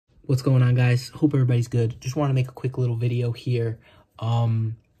What's going on, guys? Hope everybody's good. Just want to make a quick little video here.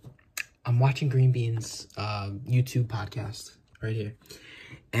 I'm watching Greenbean's YouTube podcast right here,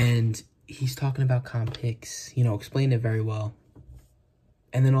 and he's talking about comp picks, explained it very well.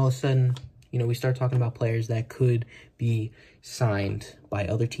 And then all of a sudden, we start talking about players that could be signed by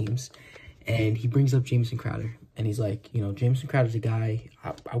other teams, and he brings up Jamison Crowder, and he's like, Jamison Crowder's a guy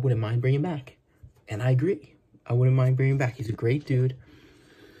I wouldn't mind bringing back, and I agree. I wouldn't mind bringing him back. He's a great dude.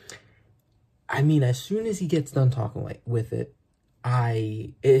 I mean, as soon as he gets done talking with it,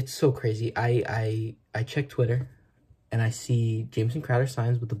 it's so crazy. I check Twitter, and I see Jamison Crowder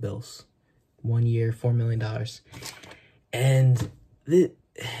signs with the Bills. 1 year, $4 million. And,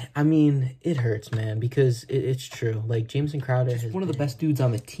 it hurts, man, because it's true. Like, Jamison Crowder is one of the best dudes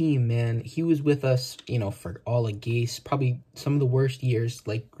on the team, man. He was with us, for all of Gase, probably some of the worst years,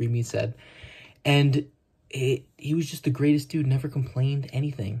 like Greenbean said. And he was just the greatest dude, never complained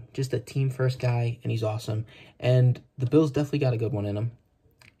anything. Just a team-first guy, and he's awesome. And the Bills definitely got a good one in him.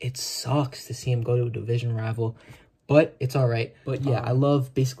 It sucks to see him go to a division rival, but it's all right. But, yeah, I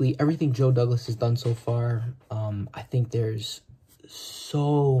love basically everything Joe Douglas has done so far. I think there's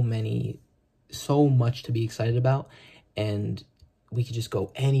so much to be excited about, and we could just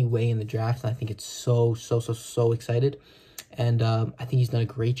go any way in the draft. And I think it's so excited. And I think he's done a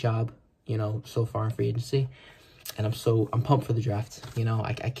great job, so far in free agency. And I'm pumped for the draft.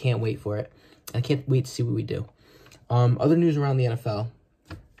 I can't wait for it. I can't wait to see what we do. Other news around the NFL.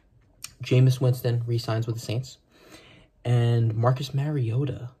 Jameis Winston re-signs with the Saints. And Marcus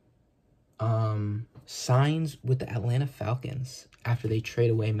Mariota signs with the Atlanta Falcons after they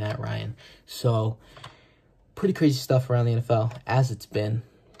trade away Matt Ryan. So, pretty crazy stuff around the NFL, as it's been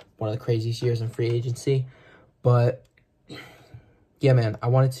one of the craziest years in free agency. But yeah, man, I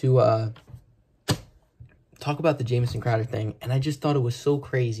wanted to talk about the Jamison Crowder thing, and I just thought it was so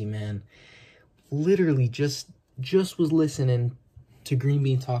crazy, man. Literally just was listening to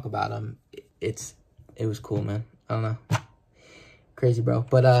Greenbean talk about him. It was cool, man. I don't know. Crazy, bro.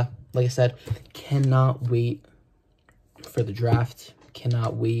 But like I said, cannot wait for the draft.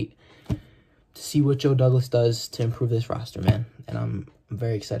 Cannot wait to see what Joe Douglas does to improve this roster, man. And I'm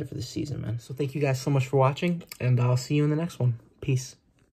very excited for this season, man. So thank you guys so much for watching, and I'll see you in the next one. Peace.